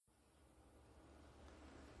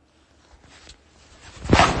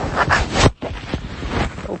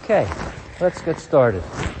Okay, let's get started.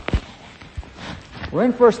 We're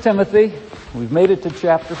in 1 Timothy. We've made it to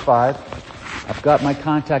chapter 5. I've got my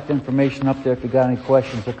contact information up there if you've got any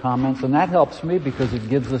questions or comments, and that helps me because it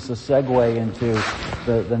gives us a segue into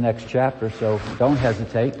the next chapter, so don't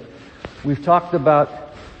hesitate. We've talked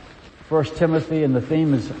about 1 Timothy, and the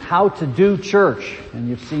theme is how to do church, and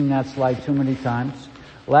you've seen that slide too many times.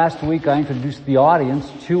 Last week I introduced the audience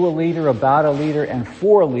to a leader, about a leader, and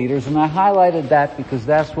for leaders, and I highlighted that because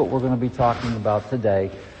that's what we're going to be talking about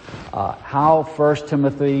today, how 1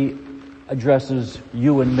 Timothy addresses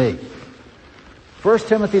you and me. 1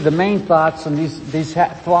 Timothy, the main thoughts, and these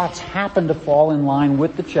thoughts happen to fall in line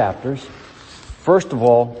with the chapters. First of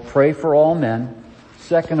all, pray for all men.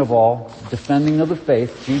 Second of all, defending of the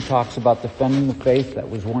faith. Jude talks about defending the faith that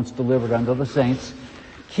was once delivered unto the saints.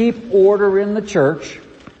 Keep order in the church.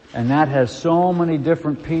 And that has so many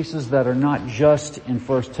different pieces that are not just in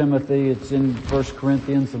 1 Timothy. It's in 1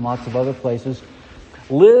 Corinthians and lots of other places.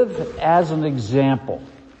 Live as an example.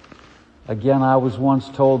 Again, I was once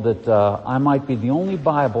told that I might be the only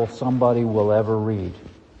Bible somebody will ever read.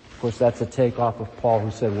 Of course, that's a takeoff of Paul,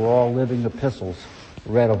 who said we're all living epistles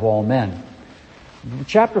read of all men.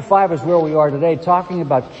 Chapter 5 is where we are today, talking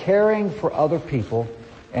about caring for other people.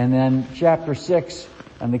 And then chapter 6,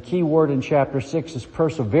 and the key word in chapter 6 is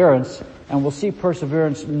perseverance. And we'll see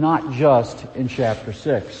perseverance not just in chapter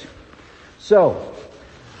 6. So,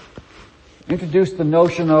 introduce the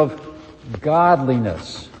notion of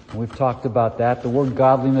godliness. We've talked about that. The word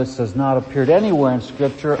godliness has not appeared anywhere in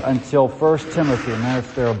Scripture until 1 Timothy, and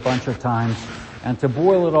that's there a bunch of times. And to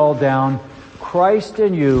boil it all down, Christ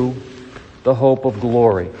in you, the hope of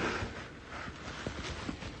glory.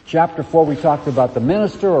 Chapter 4, we talked about the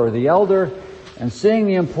minister or the elder and seeing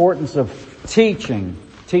the importance of teaching.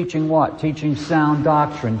 Teaching what? Teaching sound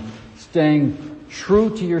doctrine. Staying true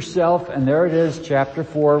to yourself. And there it is, chapter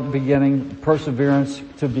 4, beginning perseverance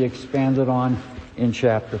to be expanded on in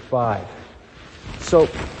chapter 5. So,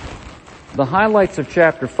 the highlights of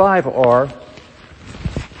chapter 5 are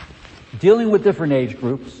dealing with different age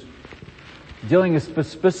groups, dealing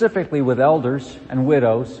specifically with elders and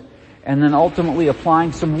widows, and then ultimately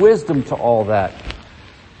applying some wisdom to all that.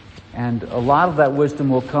 And a lot of that wisdom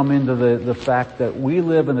will come into the fact that we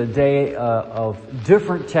live in a day of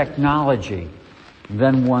different technology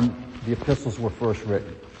than when the epistles were first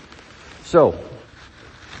written. So,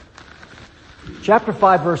 chapter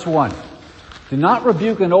 5, verse 1. Do not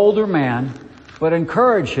rebuke an older man, but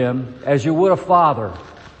encourage him as you would a father.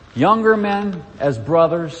 Younger men as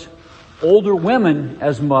brothers, older women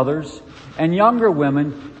as mothers, and younger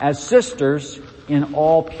women as sisters in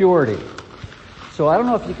all purity. So I don't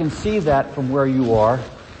know if you can see that from where you are,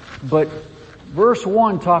 but verse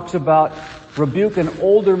 1 talks about rebuke an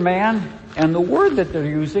older man, and the word that they're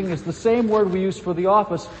using is the same word we use for the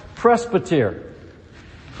office, presbyter.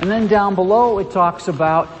 And then down below it talks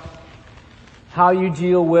about how you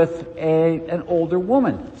deal with an older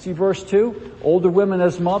woman. See verse 2? Older women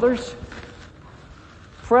as mothers,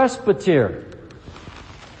 presbyter.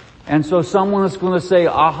 And so someone is going to say,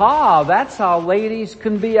 aha, that's how ladies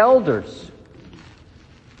can be elders.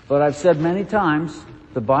 But I've said many times,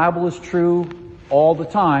 the Bible is true all the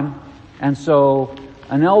time, and so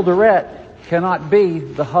an elderette cannot be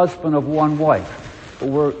the husband of one wife. But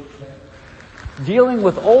we're dealing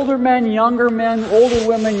with older men, older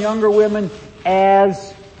women, younger women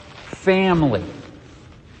as family.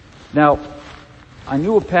 Now, I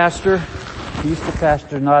knew a pastor, he used to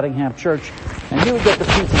pastor Nottingham Church, and he would get the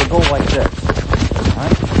people to go like this,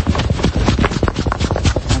 right?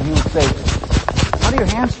 And he would say, how do your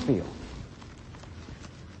hands feel?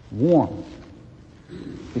 Warm.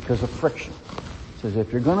 Because of friction. He says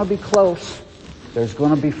if you're going to be close, there's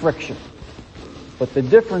going to be friction. But the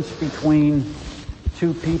difference between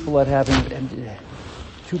two people having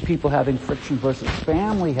friction versus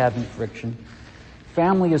family having friction,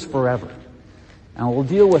 family is forever. And we'll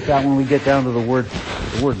deal with that when we get down to the word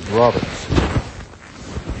brothers.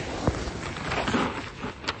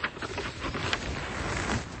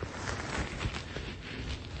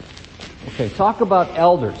 Okay, talk about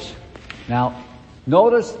elders. Now,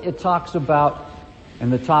 notice it talks about, in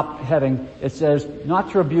the top heading, it says,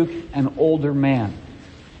 not to rebuke an older man.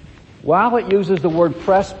 While it uses the word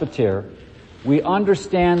presbyter, we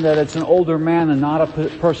understand that it's an older man and not a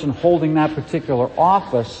person holding that particular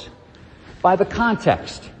office by the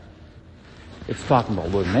context. It's talking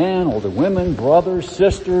about older men, older women, brothers,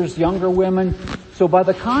 sisters, younger women. So by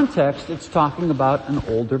the context, it's talking about an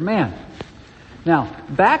older man. Now,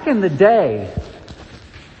 back in the day,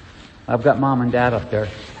 I've got mom and dad up there.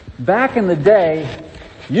 Back in the day,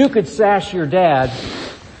 you could sass your dad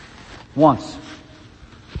once.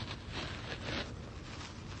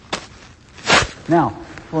 Now,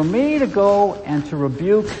 for me to go and to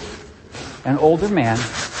rebuke an older man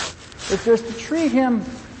is just to treat him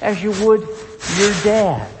as you would your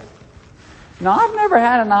dad. Now, I've never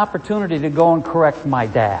had an opportunity to go and correct my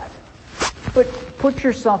dad. But put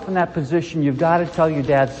yourself in that position. You've got to tell your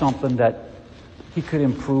dad something that he could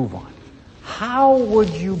improve on. How would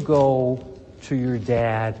you go to your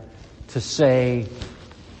dad to say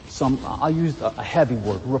I'll use a heavy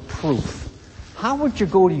word, reproof. How would you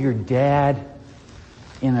go to your dad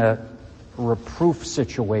in a reproof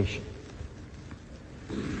situation?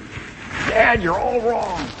 Dad, you're all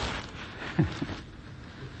wrong.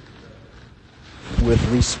 With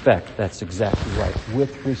respect. That's exactly right.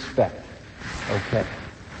 With respect. Okay.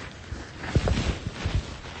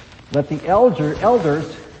 Let the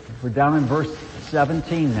elders, we're down in verse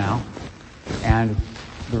 17 now, and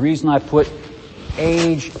the reason I put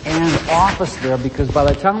age and office there, because by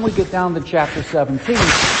the time we get down to chapter 17,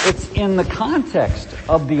 it's in the context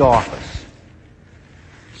of the office.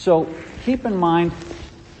 So keep in mind,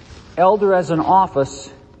 elder as an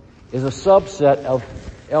office is a subset of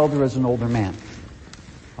elder as an older man.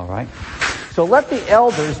 All right? So let the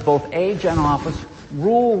elders, both age and office, who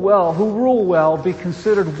rule well, be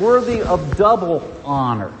considered worthy of double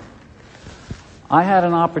honor. I had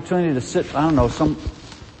an opportunity to sit, some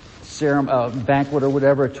banquet or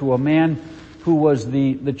whatever, to a man who was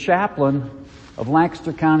the chaplain of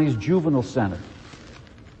Lancaster County's juvenile center.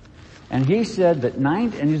 And he said that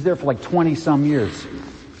and he's there for like 20 some years.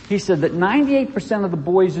 He said that 98% of the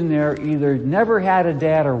boys in there either never had a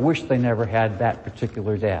dad or wish they never had that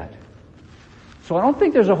particular dad. So I don't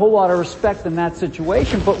think there's a whole lot of respect in that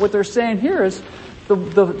situation, but what they're saying here is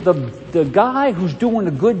the guy who's doing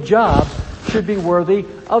a good job should be worthy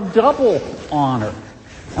of double honor.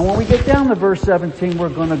 And when we get down to verse 17, we're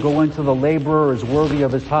going to go into the laborer is worthy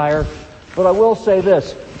of his hire. But I will say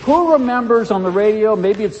this. Who remembers on the radio,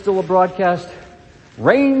 maybe it's still a broadcast,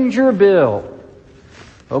 Ranger Bill?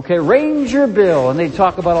 Okay, Ranger Bill. And they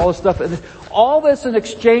talk about all this stuff. All this in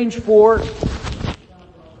exchange for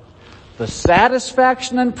the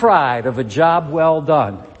satisfaction and pride of a job well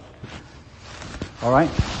done. All right?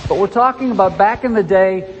 But we're talking about back in the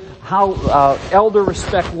day how elder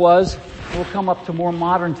respect was. We'll come up to more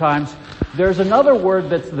modern times. There's another word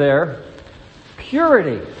that's there,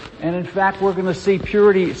 purity. And in fact, we're going to see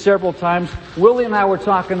purity several times. Willie and I were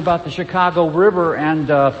talking about the Chicago River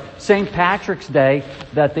and St. Patrick's Day,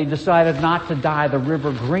 that they decided not to dye the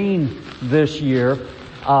river green this year.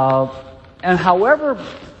 And however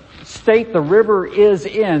state the river is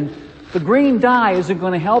in, the green dye isn't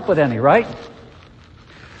going to help it any, right?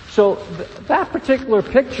 So that particular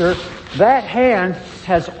picture, that hand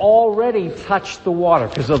has already touched the water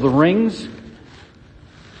because of the rings.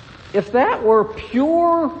 If that were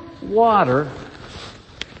pure water,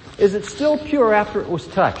 is it still pure after it was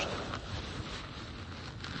touched?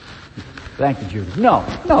 Thank you, Judy. No,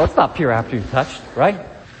 it's not pure after you touched, right?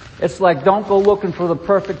 It's like, don't go looking for the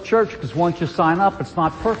perfect church, because once you sign up, it's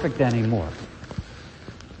not perfect anymore.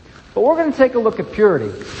 But we're going to take a look at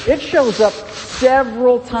purity. It shows up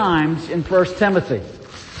several times in 1 Timothy.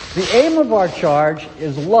 The aim of our charge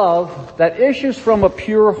is love that issues from a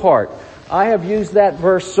pure heart. I have used that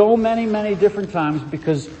verse so many, many different times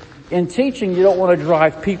because in teaching you don't want to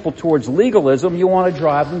drive people towards legalism. You want to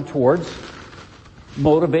drive them towards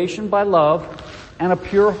motivation by love and a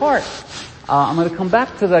pure heart. I'm going to come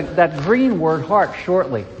back to that green word heart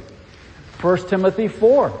shortly. 1 Timothy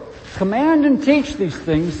 4. Command and teach these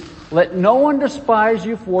things. Let no one despise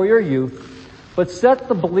you for your youth, but set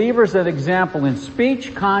the believers an example in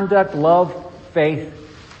speech, conduct, love, faith,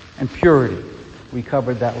 and purity. We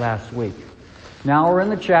covered that last week. Now we're in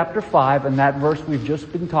the chapter 5, and that verse we've just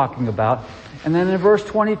been talking about. And then in verse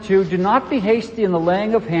 22, do not be hasty in the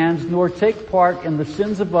laying of hands, nor take part in the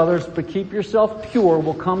sins of others, but keep yourself pure.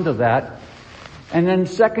 We'll come to that. And then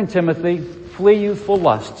 2 Timothy, flee youthful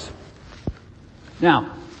lusts.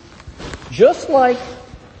 Now, just like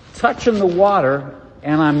touching the water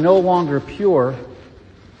and I'm no longer pure,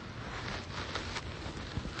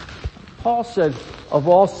 Paul said, of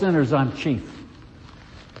all sinners I'm chief.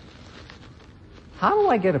 How do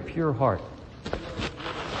I get a pure heart?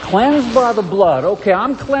 Cleansed by the blood. Okay,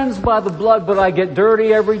 I'm cleansed by the blood, but I get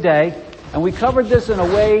dirty every day. And we covered this in a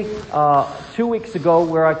way 2 weeks ago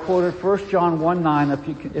where I quoted 1 John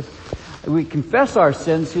 1:9. If we confess our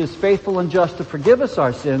sins, He is faithful and just to forgive us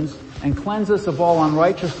our sins and cleanse us of all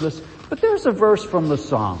unrighteousness. But there's a verse from the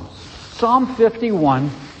Psalms. Psalm 51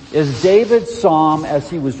 is David's psalm as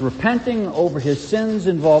he was repenting over his sins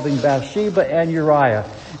involving Bathsheba and Uriah.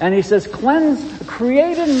 And he says,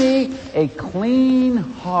 create in me a clean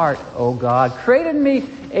heart, O God. Create in me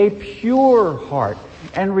a pure heart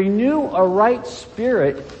and renew a right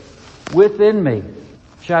spirit within me.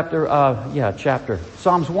 Chapter.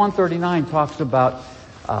 Psalms 139 talks about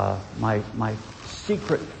my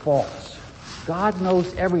secret faults. God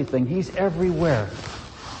knows everything. He's everywhere.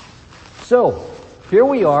 So, here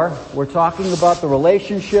we are. We're talking about the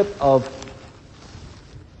relationship of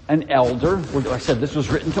an elder. I said this was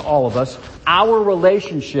written to all of us. Our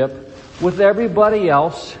relationship with everybody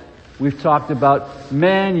else. We've talked about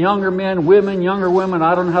men, women, younger women.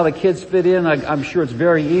 I don't know how the kids fit in. I'm sure it's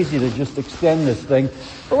very easy to just extend this thing.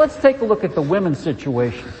 But let's take a look at the women's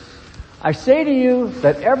situation. I say to you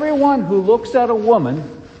that everyone who looks at a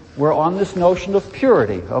woman, we're on this notion of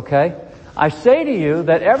purity, okay? I say to you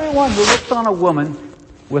that everyone who looks on a woman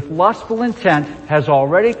with lustful intent has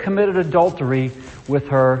already committed adultery with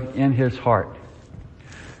her in his heart.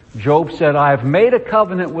 Job said, I have made a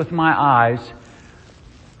covenant with my eyes.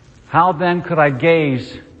 How then could I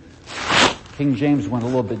gaze? King James went a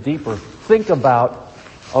little bit deeper. Think about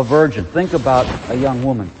a virgin. Think about a young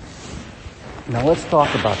woman. Now let's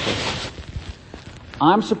talk about this.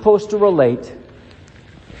 I'm supposed to relate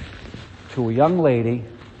to a young lady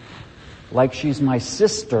like she's my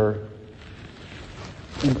sister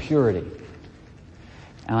in purity.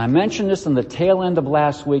 And I mentioned this in the tail end of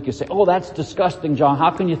last week. You say, oh, that's disgusting, John.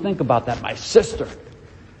 How can you think about that? My sister.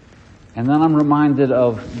 And then I'm reminded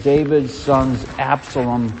of David's son's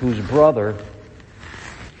Absalom, whose brother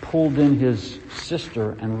pulled in his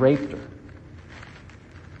sister and raped her.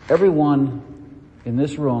 Everyone in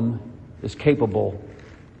this room is capable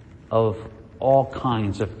of all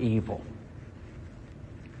kinds of evil.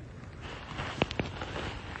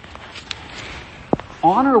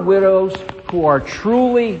 Honor widows who are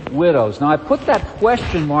truly widows. Now I put that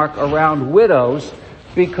question mark around widows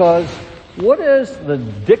because what is the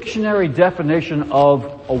dictionary definition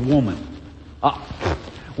of a woman?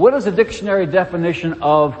 What is the dictionary definition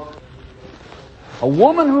of a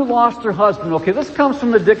woman who lost her husband? Okay, this comes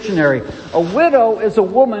from the dictionary. A widow is a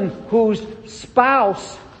woman whose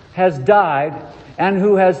spouse has died and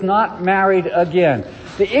who has not married again.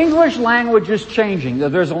 The English language is changing.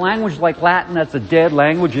 There's a language like Latin that's a dead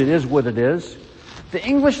language. It is what it is. The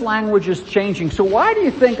English language is changing. So why do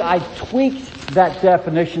you think I tweaked that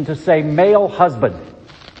definition to say male husband?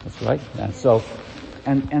 That's right.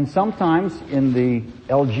 And sometimes in the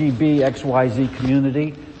LGBTQIZ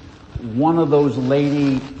community, one of those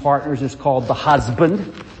lady partners is called the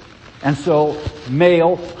husband. And so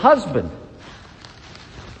male husband.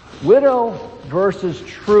 Widow versus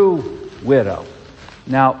true widow.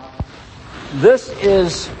 Now, this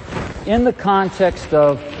is in the context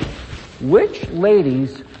of which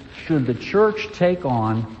ladies should the church take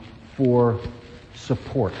on for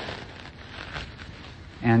support.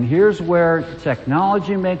 And here's where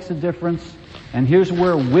technology makes a difference, and here's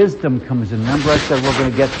where wisdom comes in. Remember I said we're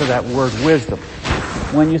going to get to that word wisdom.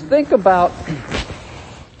 When you think about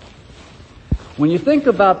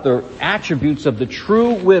the attributes of the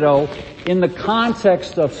true widow in the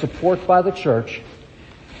context of support by the church,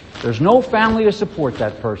 there's no family to support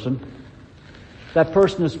that person. That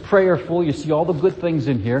person is prayerful. You see all the good things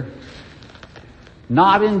in here.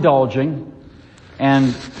 Not indulging.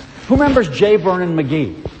 And who remembers J. Vernon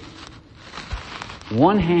McGee?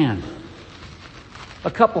 One hand.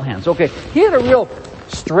 A couple hands. Okay. He had a real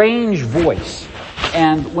strange voice.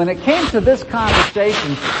 And when it came to this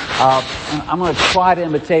conversation, I'm going to try to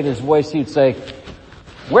imitate his voice. He'd say,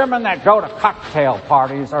 women that go to cocktail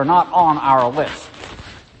parties are not on our list.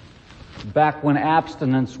 Back when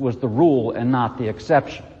abstinence was the rule and not the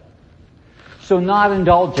exception. So not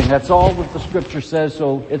indulging, that's all that the scripture says,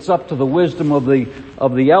 so it's up to the wisdom of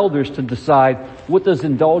the elders to decide what does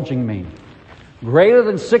indulging mean. Greater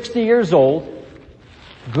than 60 years old,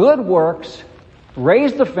 good works,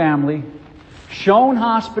 raised a family, shown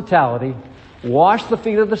hospitality, washed the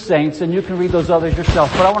feet of the saints, and you can read those others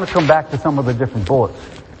yourself, but I want to come back to some of the different bullets.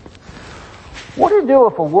 What do you do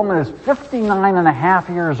if a woman is 59 and a half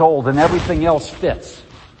years old and everything else fits?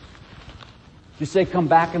 You say come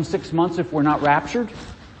back in 6 months if we're not raptured?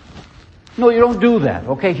 No, you don't do that.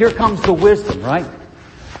 Okay, here comes the wisdom, right?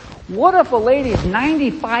 What if a lady is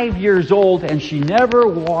 95 years old and she never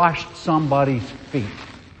washed somebody's feet?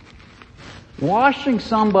 Washing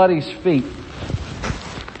somebody's feet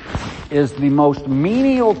is the most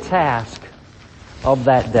menial task of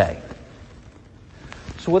that day.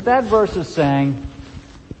 So what that verse is saying,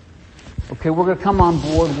 okay, we're going to come on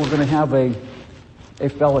board, we're going to have a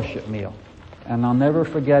fellowship meal. And I'll never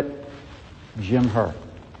forget Jim Herr.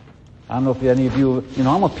 I don't know if any of you,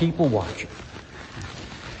 I'm a people watcher.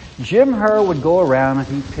 Jim Herr would go around and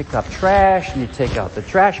he'd pick up trash and he'd take out the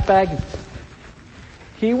trash bag.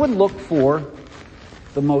 he would look for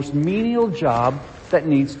the most menial job that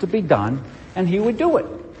needs to be done, and he would do it.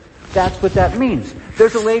 That's what that means.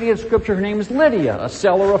 There's a lady in Scripture, her name is Lydia, a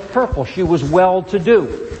seller of purple. She was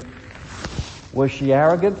well-to-do. Was she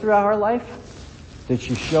arrogant throughout her life? Did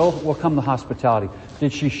she show, we'll come to hospitality.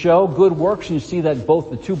 Did she show good works? And you see that both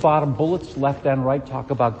the two bottom bullets, left and right,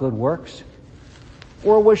 talk about good works.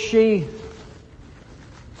 Or was she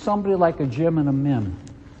somebody like a Jim and a Mim,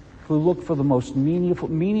 who looked for the most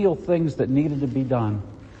menial things that needed to be done,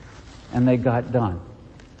 and they got done?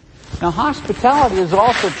 Now, hospitality has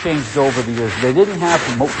also changed over the years. They didn't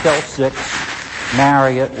have Motel 6,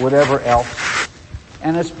 Marriott, whatever else.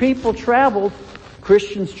 And as people traveled,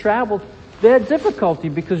 Christians traveled, they had difficulty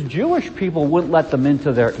because Jewish people wouldn't let them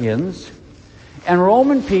into their inns. And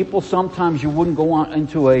Roman people, sometimes you wouldn't go on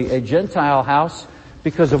into a Gentile house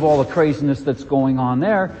because of all the craziness that's going on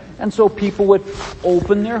there. And so people would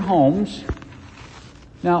open their homes.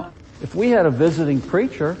 Now, if we had a visiting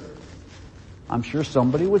preacher, I'm sure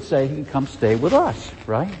somebody would say he can come stay with us,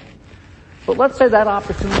 right? But let's say that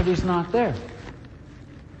opportunity's not there.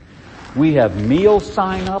 We have meal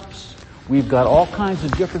sign-ups. We've got all kinds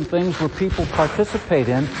of different things where people participate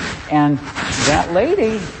in, and that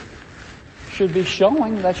lady should be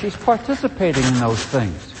showing that she's participating in those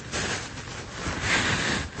things.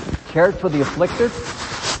 Cared for the afflicted,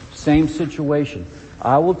 same situation.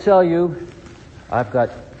 I will tell you, I've got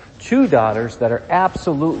 2 daughters that are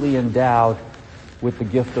absolutely endowed with the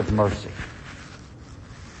gift of mercy.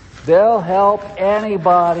 They'll help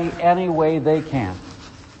anybody any way they can.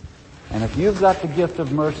 And if you've got the gift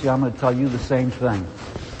of mercy, I'm going to tell you the same thing.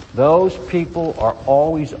 Those people are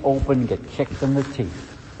always open to get kicked in the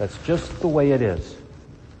teeth. That's just the way it is.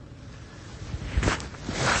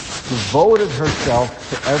 Devoted herself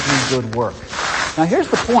to every good work. Now here's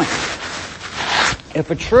the point.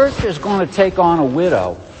 If a church is going to take on a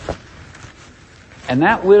widow, and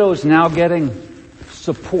that widow is now getting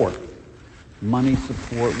support, money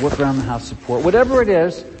support, work around the house support, whatever it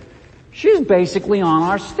is, she's basically on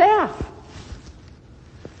our staff.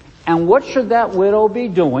 And what should that widow be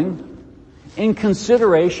doing in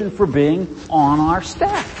consideration for being on our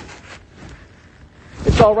staff?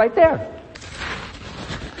 It's all right there.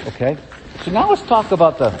 Okay? So now let's talk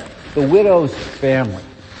about the widow's family.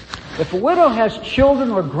 If a widow has children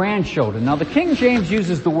or grandchildren, now the King James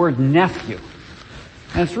uses the word nephew.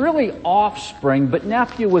 And it's really offspring, but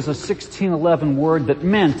nephew was a 1611 word that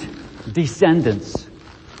meant descendants.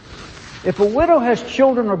 If a widow has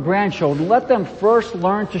children or grandchildren, let them first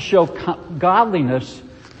learn to show godliness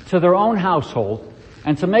to their own household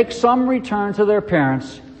and to make some return to their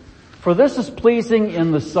parents, for this is pleasing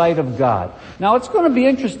in the sight of God. Now it's going to be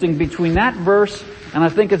interesting between that verse and I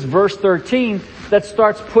think it's verse 13 that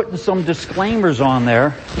starts putting some disclaimers on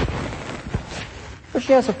there. But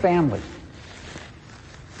she has a family.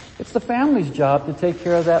 It's the family's job to take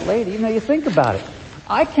care of that lady. You know, you think about it.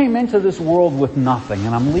 I came into this world with nothing,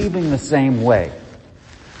 and I'm leaving the same way.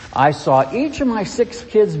 I saw each of my 6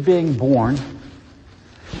 kids being born,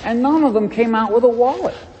 and none of them came out with a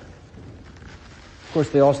wallet. Of course,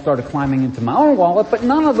 they all started climbing into my own wallet, but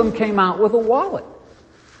none of them came out with a wallet.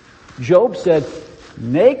 Job said,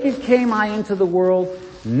 "Naked came I into the world,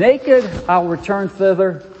 naked I'll return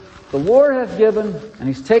thither. The Lord hath given, and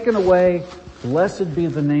He's taken away. Blessed be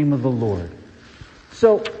the name of the Lord."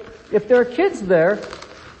 So, if there are kids there,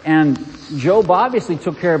 and Job obviously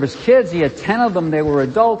took care of his kids, he had 10 of them, they were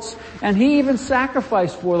adults, and he even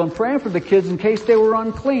sacrificed for them, praying for the kids in case they were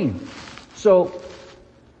unclean. So,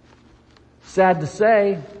 sad to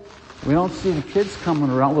say, we don't see the kids coming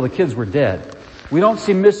around. Well, the kids were dead. We don't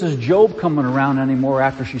see Mrs. Job coming around anymore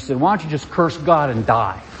after she said, "Why don't you just curse God and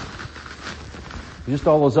die?" Just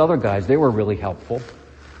all those other guys, they were really helpful.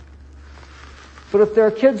 But if there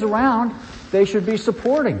are kids around, they should be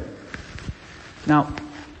supporting. Now,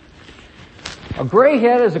 a gray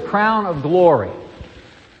head is a crown of glory.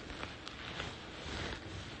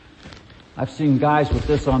 I've seen guys with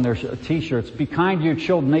this on their t-shirts. Be kind to your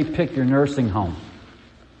children, they pick your nursing home.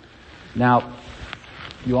 Now,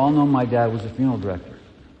 you all know my dad was a funeral director.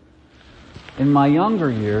 In my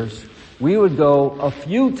younger years, we would go a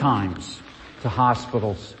few times to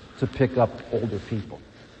hospitals to pick up older people.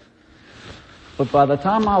 But by the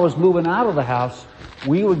time I was moving out of the house,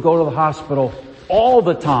 we would go to the hospital all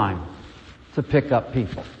the time to pick up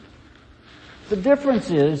people. The difference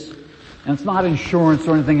is, and it's not insurance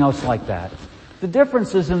or anything else like that, the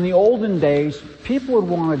difference is in the olden days, people would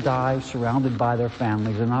want to die surrounded by their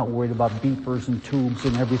families. They're not worried about beepers and tubes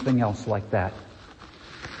and everything else like that.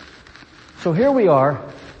 So here we are.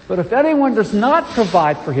 But if anyone does not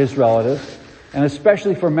provide for his relatives, and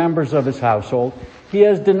especially for members of his household, He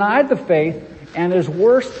has denied the faith and is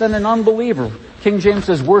worse than an unbeliever. King James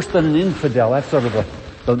says worse than an infidel. That's sort of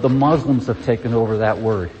the Muslims have taken over that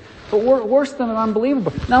word. But worse than an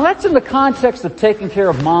unbeliever. Now that's in the context of taking care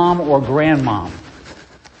of mom or grandmom.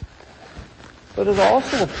 But it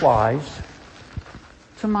also applies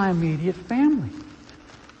to my immediate family.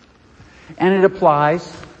 And it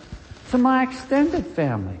applies to my extended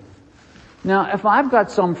family. Now, if I've got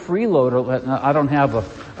some freeloader, I don't have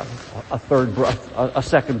a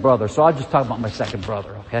second brother, so I'll just talk about my second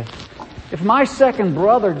brother, okay? If my second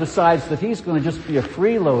brother decides that he's going to just be a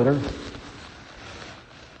freeloader,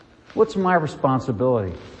 what's my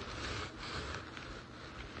responsibility?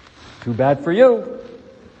 Too bad for you.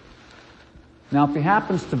 Now, if he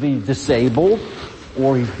happens to be disabled,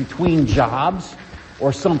 or he's between jobs,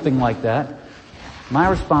 or something like that, my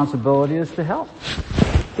responsibility is to help.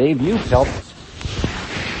 Dave, you've helped.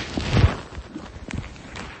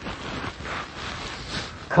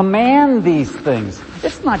 Command these things.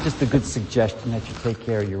 It's not just a good suggestion that you take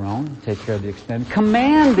care of your own, take care of the extended.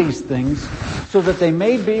 Command these things so that they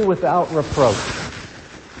may be without reproach.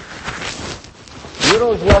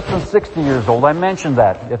 Widows less than 60 years old, I mentioned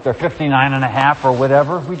that. If they're 59 and a half or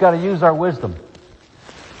whatever, we got to use our wisdom.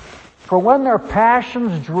 For when their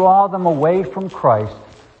passions draw them away from Christ,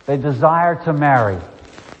 they desire to marry,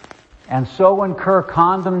 and so incur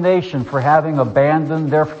condemnation for having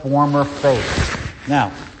abandoned their former faith.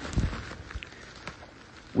 Now,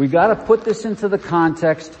 we got to put this into the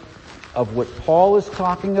context of what Paul is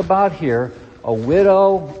talking about here. A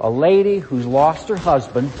widow, a lady who's lost her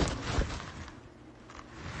husband,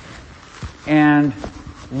 and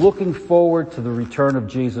looking forward to the return of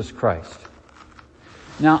Jesus Christ.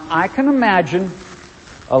 Now, I can imagine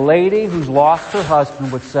a lady who's lost her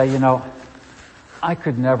husband would say, I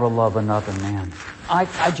could never love another man. I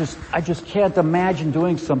just can't imagine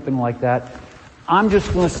doing something like that. I'm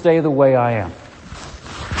just going to stay the way I am.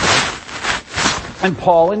 And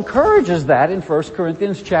Paul encourages that in 1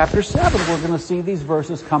 Corinthians chapter 7. We're going to see these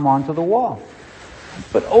verses come onto the wall.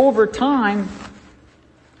 But over time,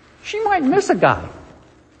 she might miss a guy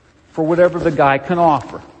for whatever the guy can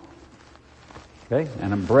offer. Okay?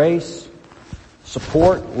 An embrace,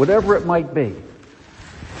 support, whatever it might be.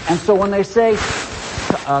 And so when they say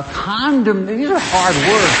these are hard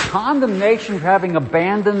words, condemnation for having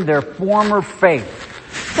abandoned their former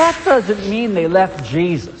faith. That doesn't mean they left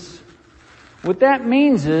Jesus. What that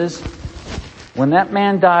means is, when that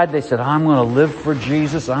man died, they said, I'm going to live for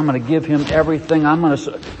Jesus, I'm going to give him everything,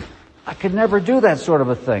 I could never do that sort of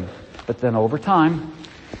a thing. But then over time,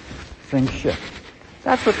 things shift.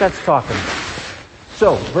 That's what that's talking about.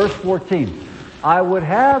 So, verse 14. I would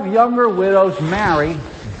have younger widows marry,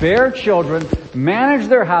 bear children, manage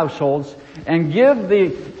their households, and give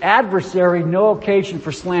the adversary no occasion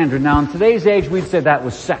for slander. Now, in today's age, we'd say that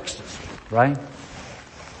was sexist, right?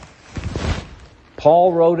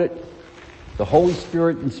 Paul wrote it. The Holy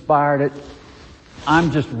Spirit inspired it.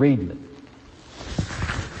 I'm just reading it.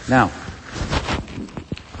 Now,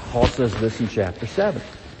 Paul says this in chapter 7.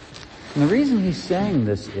 And the reason he's saying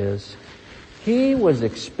this is he was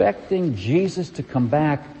expecting Jesus to come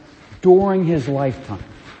back during his lifetime.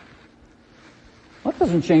 That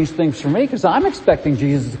doesn't change things for me because I'm expecting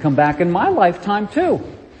Jesus to come back in my lifetime too.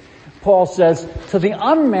 Paul says, to the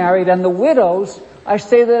unmarried and the widows, I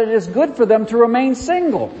say that it is good for them to remain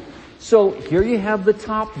single. So here you have the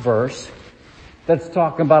top verse that's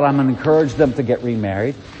talking about I'm going to encourage them to get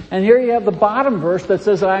remarried. And here you have the bottom verse that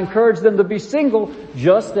says I encourage them to be single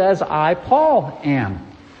just as I, Paul, am.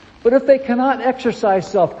 But if they cannot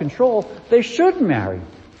exercise self-control, they should marry,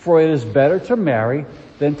 for it is better to marry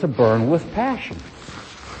than to burn with passion.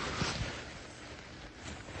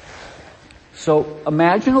 So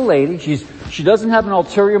imagine a lady, she doesn't have an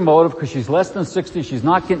ulterior motive because she's less than 60, she's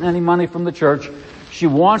not getting any money from the church. She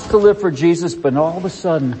wants to live for Jesus, but all of a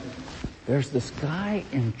sudden, there's this guy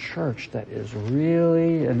in church that is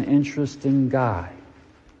really an interesting guy.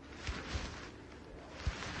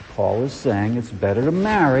 Paul is saying it's better to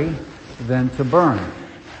marry than to burn.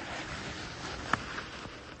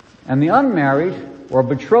 And the unmarried or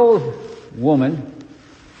betrothed woman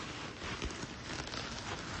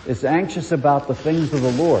is anxious about the things of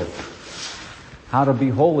the Lord, how to be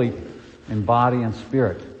holy in body and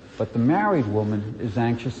spirit. But the married woman is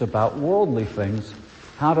anxious about worldly things,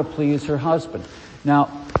 how to please her husband.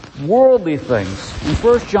 Now, worldly things. In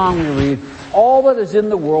 1 John we read, all that is in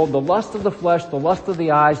the world, the lust of the flesh, the lust of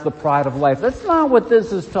the eyes, the pride of life. That's not what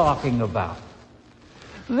this is talking about.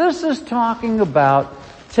 This is talking about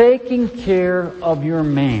taking care of your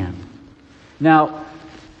man. Now,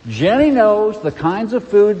 Jenny knows the kinds of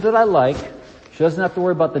food that I like. She doesn't have to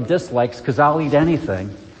worry about the dislikes because I'll eat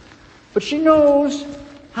anything. But she knows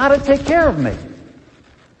how to take care of me.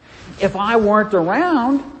 If I weren't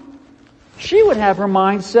around, she would have her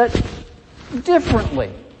mindset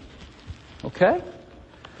differently. Okay?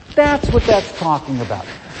 That's what that's talking about.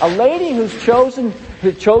 A lady who's chosen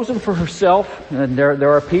for herself, and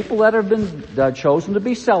there are people that have been chosen to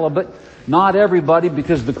be celibate. Not everybody,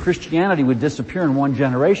 because the Christianity would disappear in one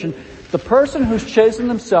generation. The person who's chosen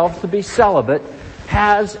themselves to be celibate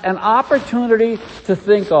has an opportunity to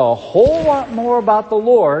think a whole lot more about the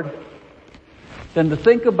Lord than to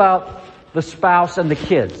think about the spouse and the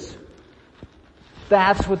kids.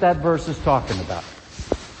 That's what that verse is talking about.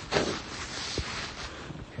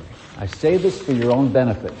 I say this for your own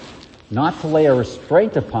benefit, not to lay a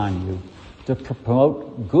restraint upon you, to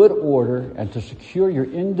promote good order and to secure your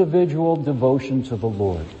individual devotion to the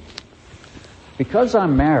Lord. Because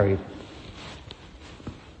I'm married,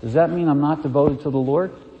 does that mean I'm not devoted to the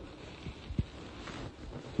Lord?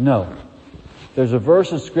 No. There's a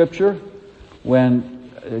verse of Scripture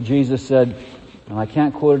when Jesus said, and I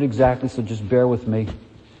can't quote it exactly, so just bear with me,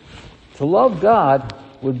 to love God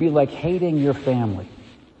would be like hating your family.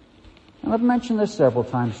 And I've mentioned this several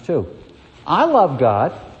times too. I love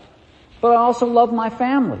God, but I also love my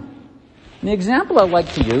family. And the example I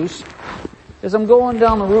like to use is I'm going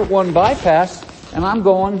down the Route 1 bypass and I'm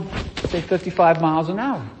going, say, 55 miles an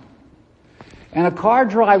hour. And a car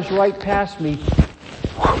drives right past me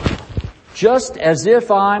just as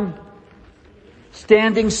if I'm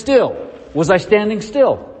standing still. Was I standing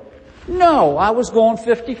still? No, I was going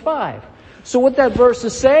 55. So what that verse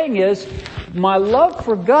is saying is, my love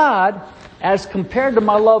for God as compared to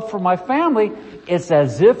my love for my family, it's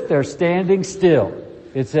as if they're standing still.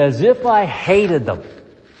 It's as if I hated them.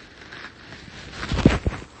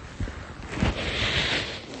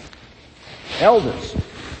 Elders.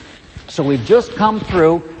 So we've just come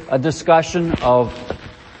through a discussion of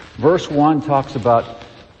verse 1 talks about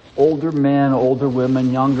older men, older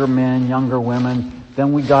women, younger men, younger women.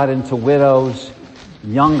 Then we got into widows,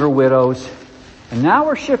 younger widows. And now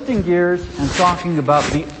we're shifting gears and talking about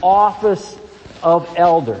the office of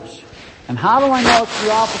elders. And how do I know it's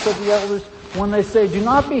the office of the elders? When they say, do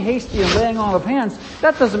not be hasty in laying on of hands,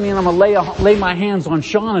 that doesn't mean I'm going to lay my hands on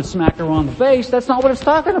Sean and smack her on the face. That's not what it's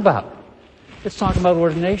talking about. It's talking about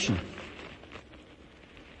ordination.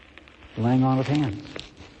 Laying on of hands.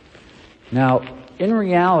 Now, in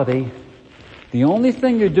reality, the only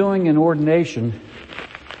thing you're doing in ordination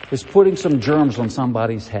is putting some germs on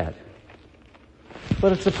somebody's head.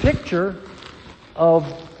 But it's a picture of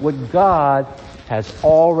what God has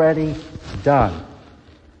already done.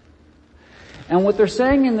 And what they're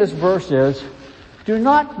saying in this verse is, do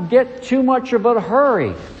not get too much of a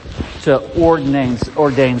hurry to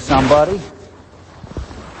ordain somebody.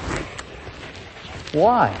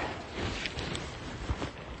 Why?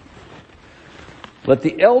 Let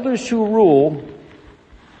the elders who rule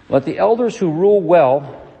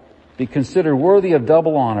well be considered worthy of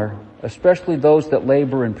double honor, especially those that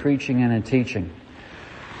labor in preaching and in teaching.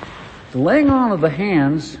 The laying on of the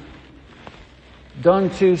hands done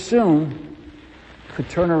too soon could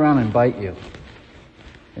turn around and bite you.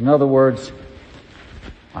 In other words,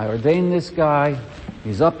 I ordained this guy,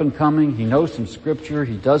 he's up and coming, he knows some scripture,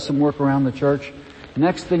 he does some work around the church.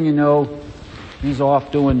 Next thing you know, he's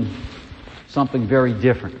off doing something very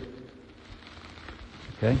different.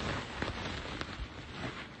 Okay?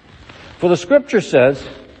 For the scripture says,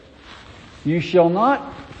 you shall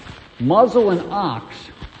not muzzle an ox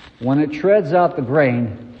when it treads out the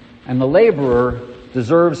grain, and the laborer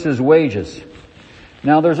deserves his wages.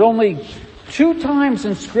 Now there's only 2 times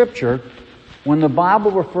in scripture when the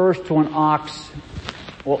Bible refers to an ox,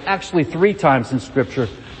 well actually 3 times in scripture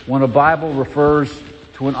when the Bible refers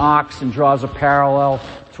to an ox and draws a parallel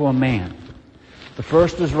to a man. The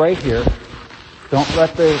first is right here.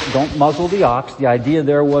 Don't muzzle the ox. The idea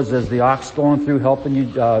there was as the ox going through helping you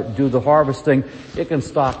do the harvesting, it can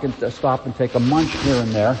stop and take a munch here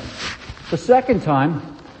and there. The second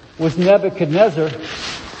time was Nebuchadnezzar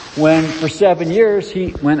when for 7 years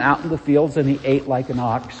he went out in the fields and he ate like an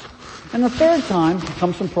ox. And the third time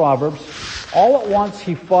comes from Proverbs. All at once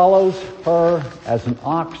he follows her as an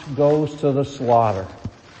ox goes to the slaughter.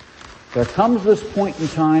 There comes this point in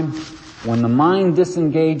time when the mind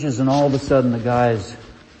disengages and all of a sudden the guy's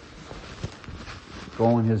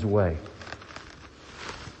going his way.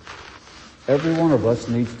 Every one of us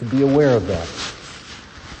needs to be aware of that.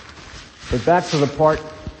 But back to the part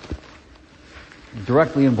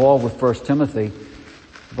directly involved with 1 Timothy,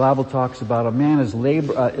 the Bible talks about a man is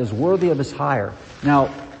worthy of his hire.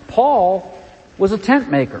 Now, Paul was a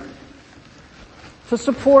tent maker to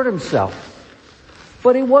support himself.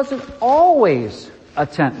 But he wasn't always a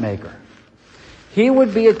tent maker. He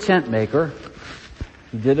would be a tent maker.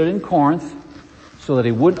 He did it in Corinth so that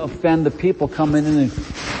he wouldn't offend the people coming in and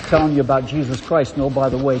telling you about Jesus Christ. No, by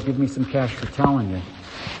the way, give me some cash for telling you.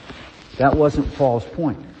 That wasn't Paul's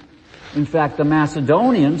point. In fact, the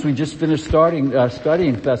Macedonians, we just finished studying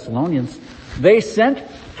Thessalonians, they sent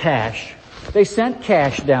cash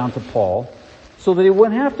down to Paul so that he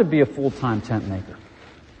wouldn't have to be a full-time tent maker.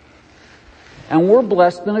 And we're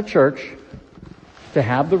blessed in a church to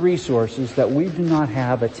have the resources that we do not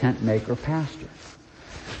have a tent maker pastor.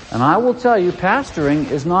 And I will tell you,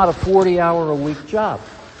 pastoring is not a 40-hour-a-week job.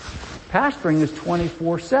 Pastoring is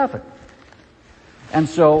 24/7. And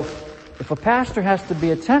so, if a pastor has to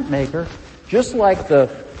be a tent maker, just like the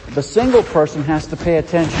single person has to pay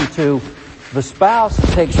attention to the spouse who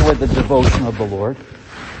takes away the devotion of the Lord,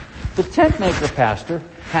 the tent maker pastor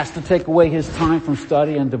has to take away his time from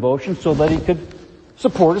study and devotion so that he could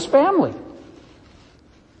support his family.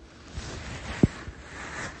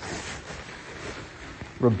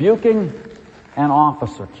 Rebuking an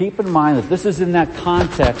officer. Keep in mind that this is in that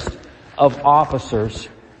context of officers.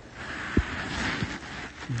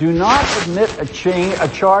 Do not admit a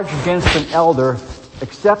charge against an elder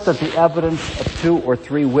except at the evidence of 2 or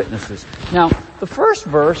 3 witnesses. Now, the first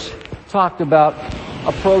verse talked about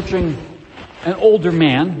approaching an older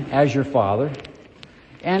man as your father.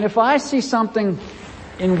 And if I see something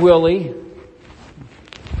in Willie,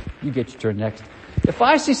 you get your turn next. If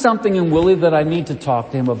I see something in Willie that I need to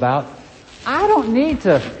talk to him about, I don't need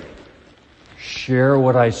to share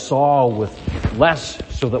what I saw with Les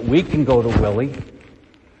so that we can go to Willie.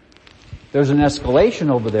 There's an escalation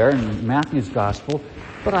over there in Matthew's gospel,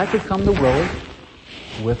 but I could come to Willie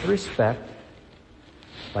with respect,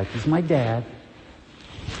 like he's my dad,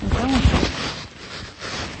 and tell him.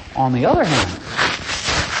 On the other hand,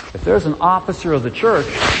 if there's an officer of the church,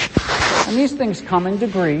 and these things come in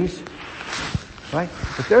degrees, right?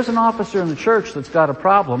 If there's an officer in the church that's got a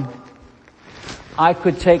problem, I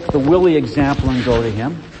could take the Willie example and go to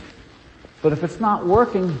him. But if it's not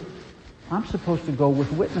working, I'm supposed to go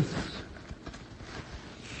with witnesses.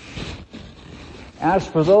 As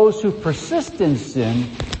for those who persist in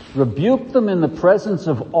sin, rebuke them in the presence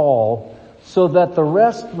of all, so that the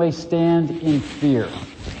rest may stand in fear.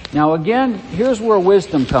 Now again, here's where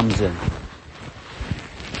wisdom comes in.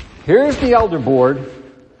 Here's the elder board.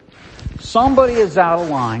 Somebody is out of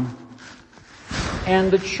line.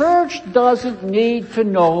 And the church doesn't need to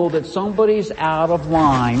know that somebody's out of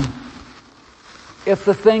line if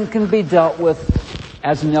the thing can be dealt with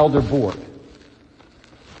as an elder board.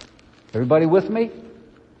 Everybody with me?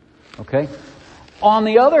 Okay. On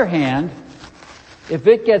the other hand, if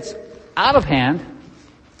it gets out of hand,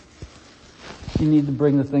 you need to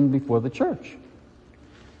bring the thing before the church.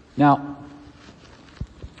 Now,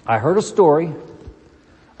 I heard a story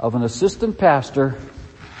of an assistant pastor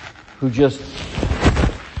who just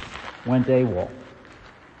went AWOL.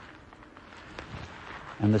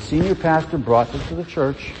 And the senior pastor brought it to the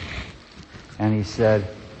church, and he said,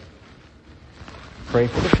 pray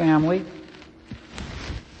for the family.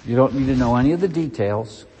 You don't need to know any of the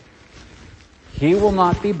details. He will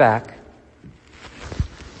not be back.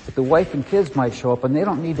 But the wife and kids might show up, and they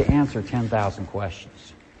don't need to answer 10,000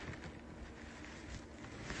 questions.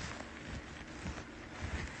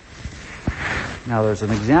 Now there's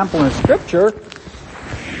an example in Scripture.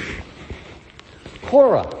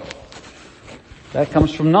 Korah. That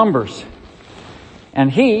comes from Numbers.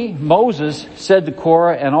 And he, Moses, said to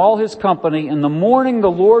Korah and all his company, in the morning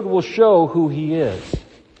the Lord will show who he is.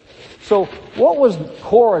 So what was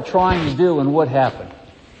Korah trying to do, and what happened?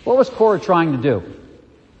 What was Korah trying to do?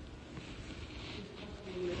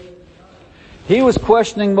 He was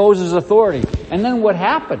questioning Moses' authority. And then what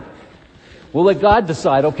happened? Well, let God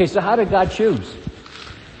decide. Okay, so how did God choose?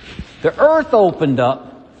 The earth opened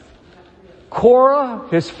up. Korah,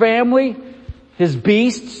 his family, his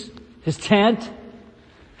beasts, his tent,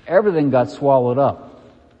 everything got swallowed up.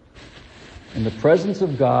 In the presence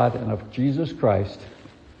of God and of Jesus Christ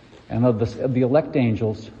and of the elect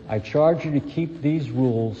angels, I charge you to keep these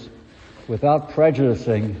rules without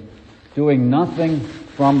prejudicing, doing nothing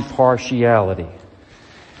from partiality.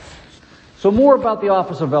 So more about the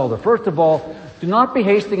office of elder. First of all, do not be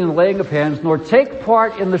hasty in the laying of hands, nor take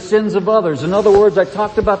part in the sins of others. In other words, I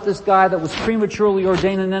talked about this guy that was prematurely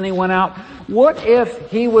ordained and then he went out. What if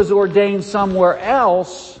he was ordained somewhere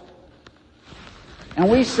else and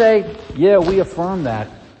we say, yeah, we affirm that,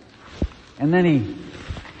 and then he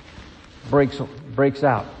breaks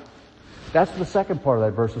out? That's the second part of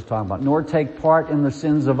that verse is talking about. Nor take part in the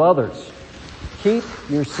sins of others. Keep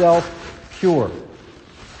yourself pure.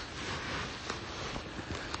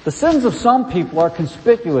 The sins of some people are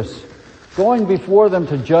conspicuous, going before them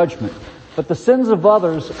to judgment, but the sins of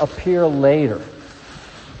others appear later.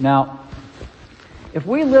 Now, if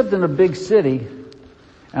we lived in a big city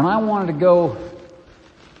and I wanted to go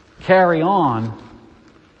carry on,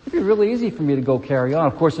 it'd be really easy for me to go carry on.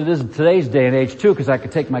 Of course, it is in today's day and age too, because I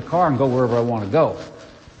could take my car and go wherever I want to go.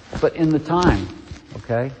 But in the time,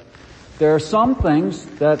 okay, there are some things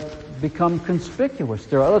that become conspicuous.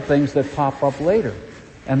 There are other things that pop up later.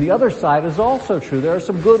 And the other side is also true. There are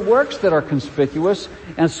some good works that are conspicuous,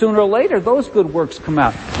 and sooner or later those good works come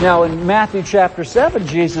out. Now in Matthew chapter 7,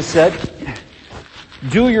 Jesus said,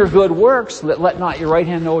 do your good works, let not your right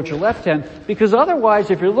hand know what your left hand, because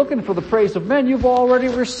otherwise if you're looking for the praise of men, you've already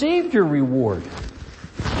received your reward.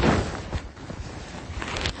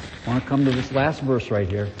 I want to come to this last verse right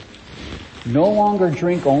here. No longer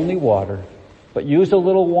drink only water, but use a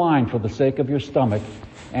little wine for the sake of your stomach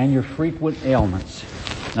and your frequent ailments.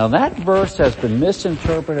 Now that verse has been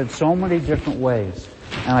misinterpreted so many different ways.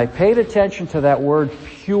 And I paid attention to that word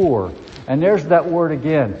pure. And there's that word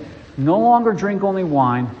again. No longer drink only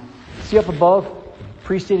wine. See up above,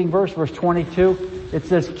 preceding verse, verse 22. It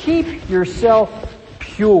says, keep yourself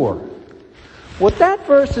pure. What that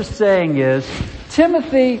verse is saying is,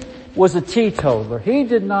 Timothy was a teetotaler. He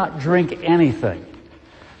did not drink anything.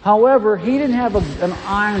 However, he didn't have an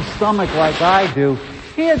iron stomach like I do.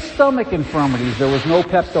 He had stomach infirmities. There was no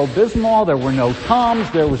Pepto-Bismol, there were no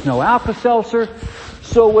Tums, there was no Alka-Seltzer.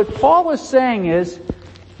 So what Paul is saying is,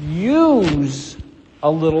 use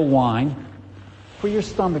a little wine for your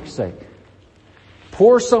stomach's sake.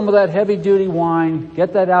 Pour some of that heavy-duty wine,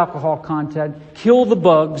 get that alcohol content, kill the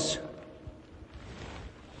bugs,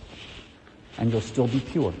 and you'll still be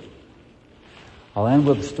pure. I'll end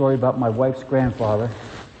with a story about my wife's grandfather.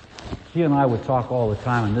 He and I would talk all the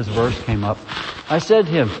time, and this verse came up. I said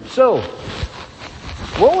to him, so,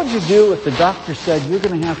 what would you do if the doctor said you're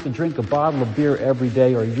going to have to drink a bottle of beer every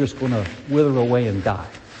day or you're just going to wither away and die?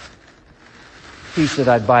 He said,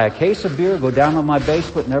 I'd buy a case of beer, go down on my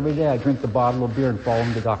basement, and every day I'd drink the bottle of beer and follow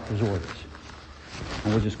the doctor's orders.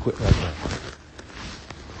 And we'll just quit right there.